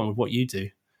so important with what you do.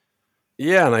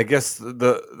 Yeah, and I guess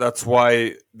that's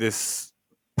why this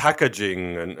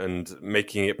packaging and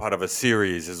making it part of a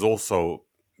series is also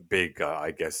big,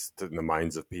 I guess, in the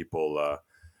minds of people.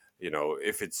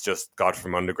 If it's just God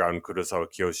from Underground, Kurosawa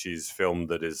Kiyoshi's film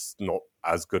that is not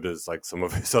as good as like some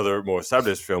of his other more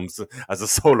established films as a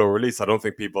solo release, I don't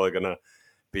think people are going to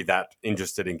be that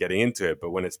interested in getting into it.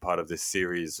 But when it's part of this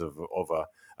series of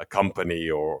a company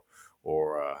or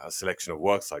a selection of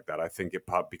works like that, I think it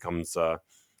becomes,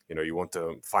 you want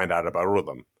to find out about all of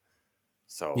them.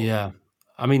 So yeah.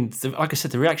 I mean, like I said,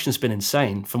 the reaction's been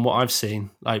insane from what I've seen.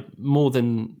 Like more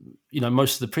than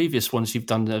most of the previous ones you've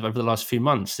done over the last few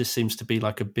months. This seems to be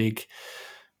like a big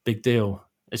deal.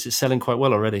 Is it selling quite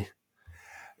well already?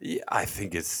 Yeah, I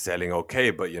think it's selling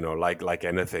okay, but like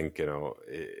anything,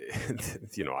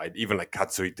 I even like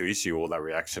Katsuhito Ishii, all that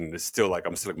reaction is still like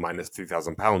I'm still like minus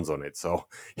 3,000 pounds on it. So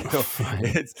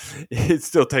it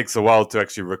still takes a while to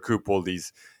actually recoup all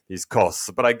these his costs.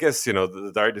 But I guess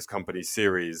the director's company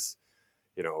series,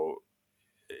 you know,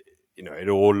 it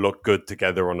all looked good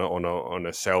together on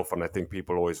a shelf, and I think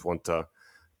people always want to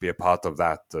be a part of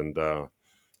that. And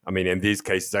I mean, in these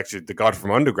cases, actually, The God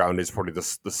from Underground is probably the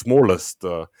smallest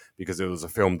because it was a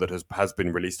film that has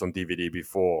been released on DVD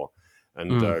before.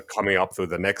 And coming up through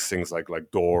the next things like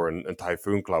Door and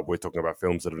Typhoon Club, we're talking about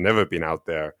films that have never been out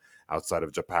there outside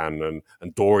of Japan,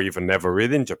 and Door even never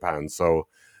within Japan. So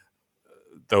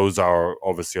those are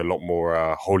obviously a lot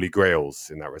more holy grails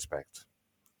in that respect.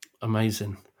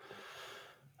 Amazing.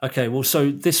 Okay, well,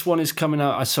 so this one is coming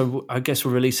out. So I guess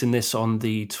we're releasing this on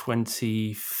the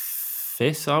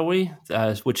 25th, are we?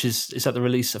 Which is that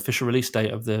the official release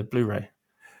date of the Blu-ray?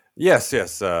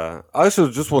 Yes. I also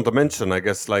just want to mention, I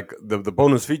guess, like the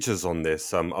bonus features on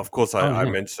this. Of course, I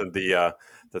mentioned the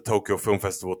Tokyo Film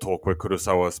Festival talk where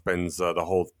Kurosawa spends the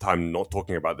whole time not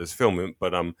talking about this film.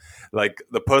 But like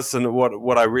the person,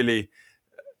 what I really,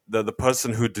 the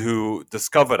person who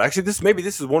discovered, actually,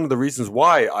 this is one of the reasons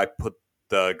why I put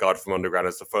the God from Underground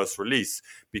as the first release,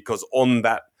 because on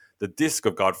the disc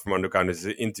of God from Underground is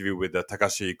an interview with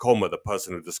Takashi Ikoma, the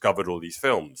person who discovered all these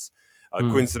films.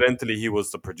 Coincidentally, he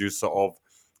was the producer of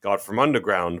God from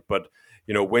Underground, but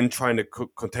when trying to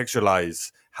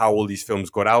contextualize how all these films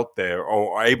got out there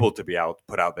or are able to be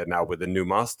put out there now with the new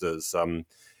masters,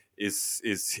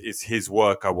 is his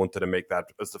work. I wanted to make that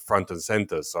as the front and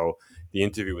center. So the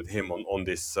interview with him on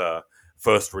this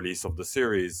first release of the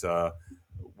series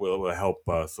will help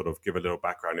sort of give a little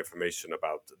background information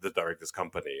about the director's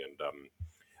company,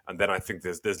 and then I think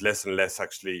there's less and less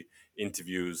actually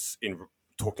interviews in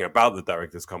talking about the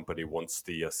director's company once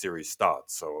the series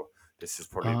starts. So this is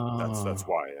probably that's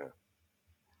why.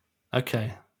 Yeah.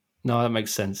 Okay, no, that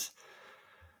makes sense.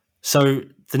 So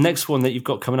the next one that you've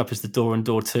got coming up is the Door and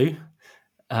Door 2,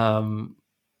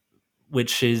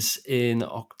 which is in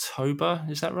October.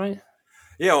 Is that right?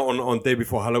 Yeah, on day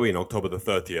before Halloween, October the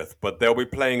 30th. But they'll be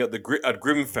playing at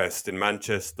Grimfest in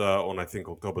Manchester on, I think,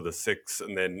 October the 6th,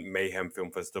 and then Mayhem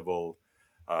Film Festival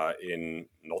in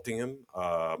Nottingham.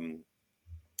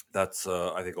 That's,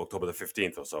 I think, October the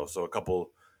 15th or so. So a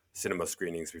couple cinema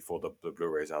screenings before the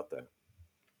Blu-ray's out there.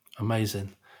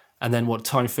 Amazing. And then what,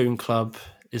 Typhoon Club,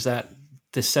 is that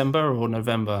December or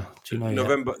November? Do you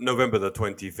know November the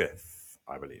 25th,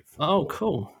 I believe. Oh,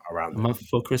 cool. Around a month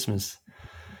before Christmas.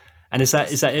 And is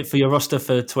that it for your roster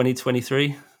for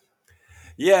 2023?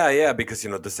 Yeah, because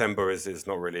December is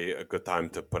not really a good time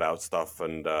to put out stuff,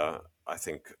 and I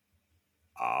think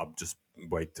I'll just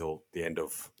wait till the end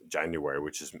of January,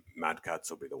 which is Mad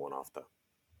Cats will be the one after.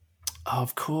 Oh,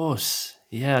 of course.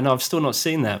 Yeah, no, I've still not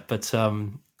seen that, but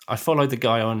I followed the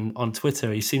guy on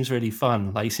Twitter. He seems really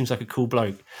fun. Like, he seems like a cool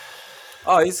bloke.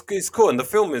 Oh, he's cool, and the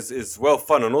film is well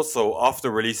fun. And also,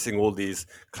 after releasing all these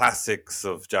classics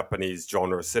of Japanese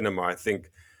genre cinema, I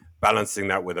think balancing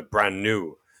that with a brand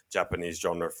new Japanese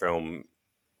genre film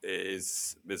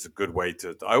is a good way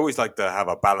to. I always like to have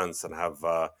a balance and have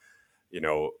a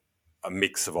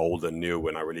mix of old and new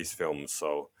when I release films.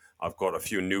 So I've got a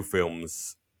few new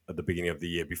films at the beginning of the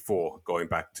year before going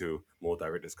back to more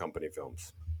director's company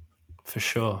films. For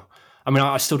sure. I mean,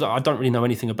 I don't really know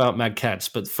anything about Mad Cats,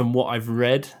 but from what I've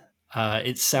read,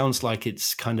 it sounds like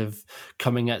it's kind of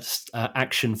coming at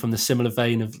action from the similar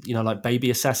vein of, like Baby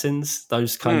Assassins,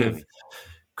 those kind of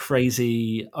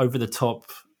crazy,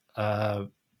 over-the-top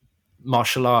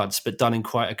martial arts, but done in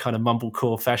quite a kind of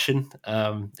mumblecore fashion.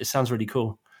 It sounds really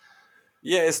cool.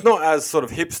 Yeah, it's not as sort of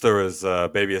hipster as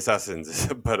Baby Assassins,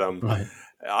 but right.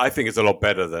 I think it's a lot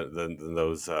better than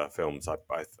those films. I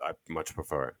much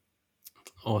prefer it.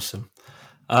 Awesome.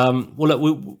 Well, look,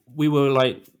 we were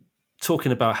like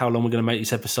talking about how long we're going to make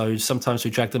these episodes. Sometimes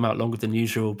we drag them out longer than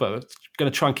usual, but we're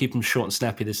going to try and keep them short and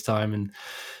snappy this time and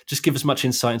just give as much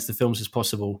insight into the films as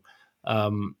possible. I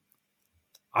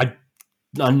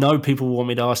know people want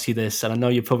me to ask you this, and I know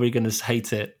you're probably going to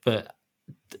hate it, but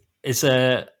is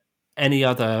there any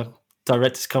other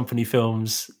director's company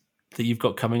films that you've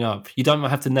got coming up? You don't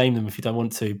have to name them if you don't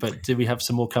want to, but do we have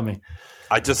some more coming?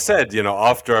 I just said,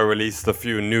 after I released a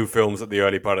few new films at the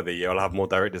early part of the year, I'll have more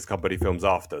director's company films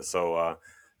after. So,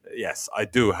 yes, I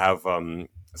do have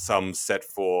some set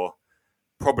for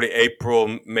probably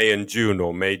April, May, and June,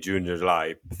 or May, June,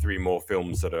 July. 3 more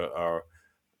films that are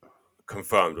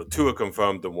confirmed, or 2 are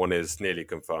confirmed, and 1 is nearly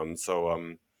confirmed.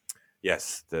 So,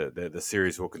 yes, the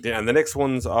series will continue, and the next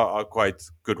ones are quite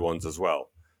good ones as well.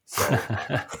 So,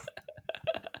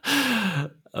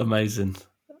 amazing.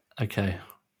 Okay.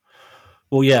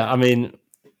 Well, yeah, I mean,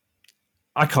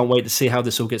 I can't wait to see how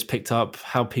this all gets picked up.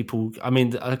 How people, I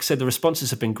mean, like I said, the responses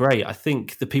have been great. I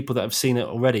think the people that have seen it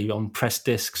already on press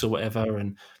discs or whatever,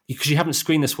 and because you haven't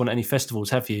screened this one at any festivals,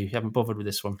 have you? You haven't bothered with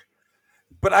this one.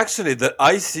 But actually, the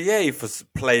ICA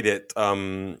played it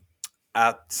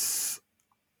at.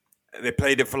 They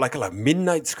played it for like a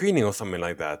midnight screening or something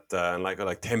like that, and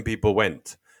like 10 people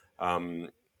went.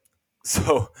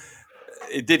 So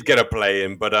it did get a play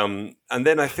in, but and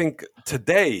then I think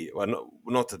today, well,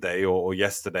 not today or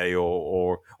yesterday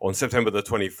or on September the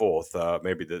 24th,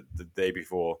 maybe the day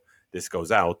before this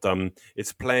goes out,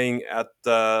 it's playing at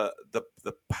the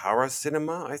Para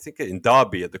Cinema, I think, in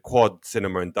Derby, at the Quad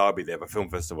Cinema in Derby. They have a film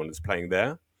festival and it's playing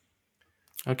there.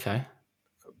 Okay.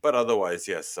 But otherwise,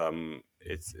 yes,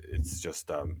 it's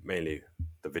just mainly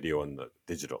the video and the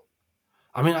digital.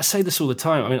 I mean, I say this all the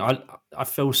time. I mean, I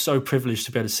feel so privileged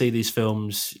to be able to see these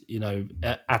films,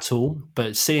 at all.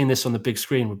 But seeing this on the big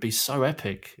screen would be so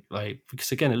epic. Like,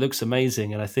 because again, it looks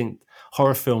amazing, and I think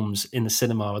horror films in the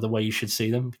cinema are the way you should see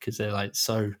them because they're like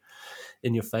so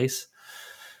in your face.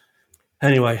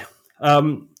 Anyway, are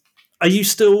you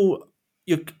still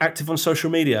you're active on social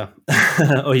media,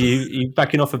 or are you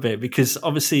backing off a bit? Because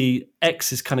obviously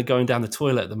X is kind of going down the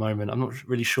toilet at the moment. I'm not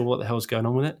really sure what the hell's going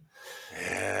on with it.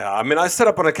 Yeah, I mean, I set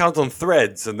up an account on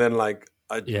Threads, and then I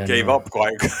gave up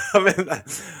quite. I mean,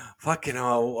 fucking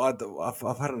hell,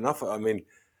 I've had enough. I mean,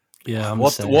 yeah,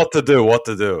 what to do? What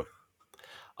to do?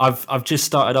 I've just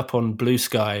started up on Blue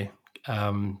Sky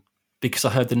because I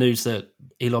heard the news that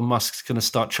Elon Musk's going to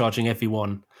start charging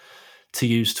everyone to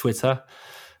use Twitter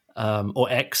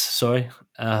or X, sorry.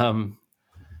 And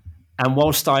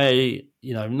whilst I,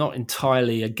 not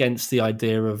entirely against the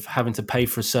idea of having to pay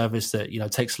for a service that,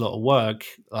 takes a lot of work,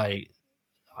 I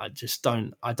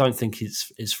don't think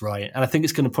it's right. And I think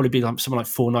it's going to probably be something like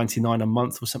 $4.99 a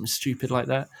month or something stupid like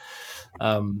that,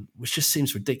 which just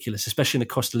seems ridiculous, especially in the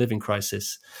cost of living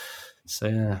crisis. So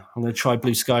yeah, I'm going to try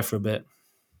Blue Sky for a bit.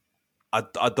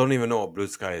 I don't even know what Blue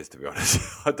Sky is, to be honest.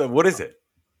 What is it?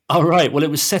 Oh, right. Well, it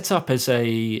was set up as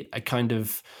a kind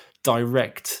of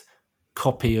direct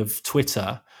copy of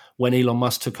Twitter when Elon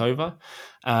Musk took over,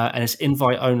 and it's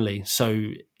invite only. So,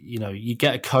 you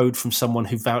get a code from someone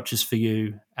who vouches for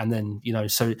you, and then,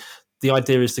 so the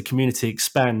idea is the community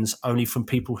expands only from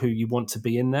people who you want to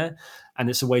be in there, and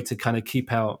it's a way to kind of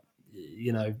keep out,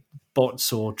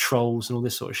 bots or trolls and all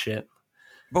this sort of shit.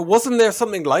 But wasn't there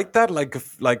something like that,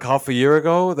 like half a year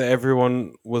ago, that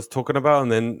everyone was talking about,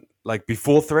 and then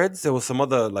before Threads, there was some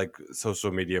other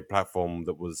social media platform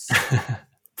that was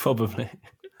probably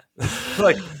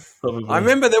probably. I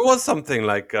remember there was something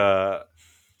that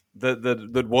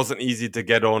wasn't easy to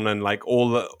get on, and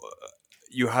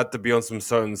you had to be on some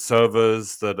certain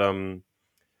servers that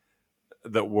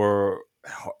were.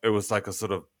 It was like a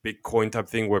sort of Bitcoin type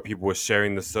thing where people were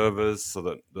sharing the servers, so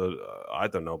that I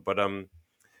don't know, but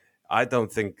I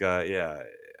don't think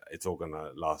it's all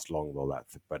gonna last long, all that.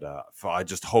 But I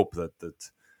just hope that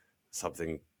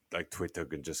something like Twitter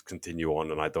can just continue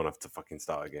on, and I don't have to fucking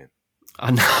start again.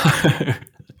 I know.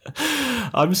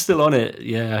 I'm still on it,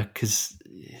 yeah, because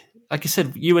like I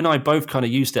said, you and I both kind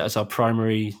of used it as our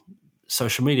primary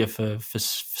social media for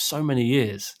so many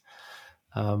years.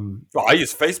 Well, I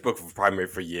used Facebook for primary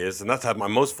for years, and that's had my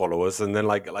most followers. And then,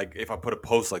 if I put a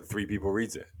post, 3 people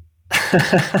reads it.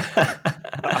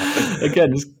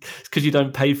 Again, it's because you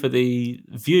don't pay for the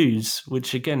views,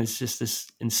 which again is just this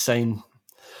insane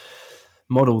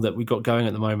model that we've got going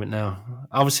at the moment now.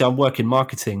 Obviously, I work in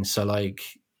marketing, so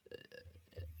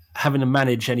having to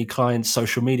manage any client's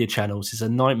social media channels is a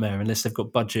nightmare unless they've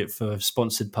got budget for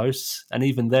sponsored posts, and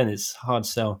even then it's hard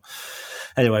sell.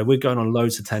 Anyway, we're going on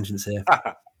loads of tangents here.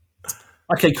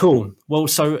 Okay, cool. Well,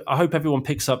 so I hope everyone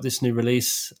picks up this new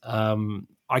release.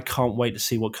 I can't wait to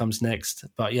see what comes next.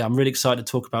 But yeah, I'm really excited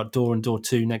to talk about Door and Door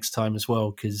 2 next time as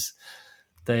well, because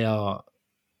they are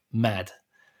mad.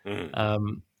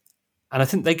 And I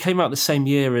think they came out the same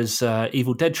year as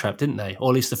Evil Dead Trap, didn't they?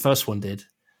 Or at least the first one did.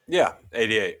 Yeah,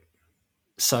 88.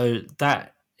 So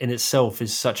that in itself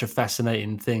is such a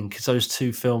fascinating thing, because those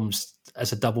two films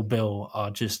as a double bill are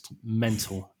just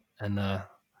mental. And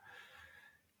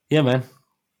yeah, man,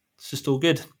 it's just all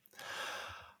good.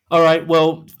 All right,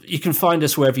 well, you can find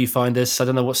us wherever you find us. I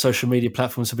don't know what social media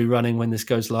platforms will be running when this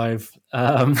goes live.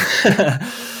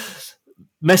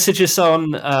 Message us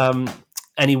on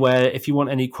anywhere if you want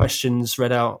any questions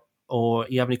read out, or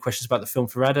you have any questions about the film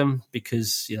for Adam,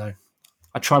 because,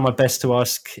 I try my best to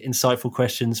ask insightful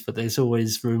questions, but there's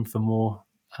always room for more.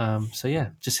 So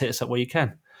yeah, just hit us up where you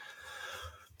can.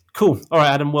 Cool. All right,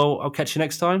 Adam. Well, I'll catch you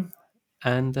next time.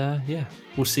 And yeah,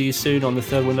 we'll see you soon on the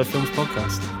Third Window Films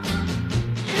podcast.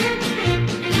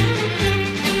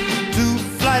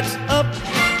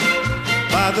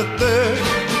 by the third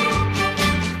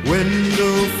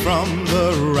window from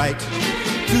the right.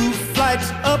 2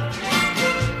 flights up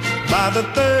by the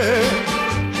third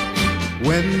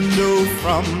window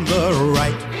from the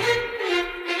right.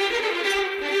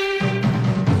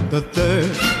 The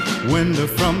third window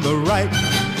from the right,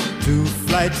 2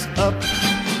 flights up.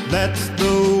 That's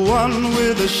the one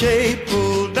with the shape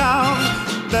pulled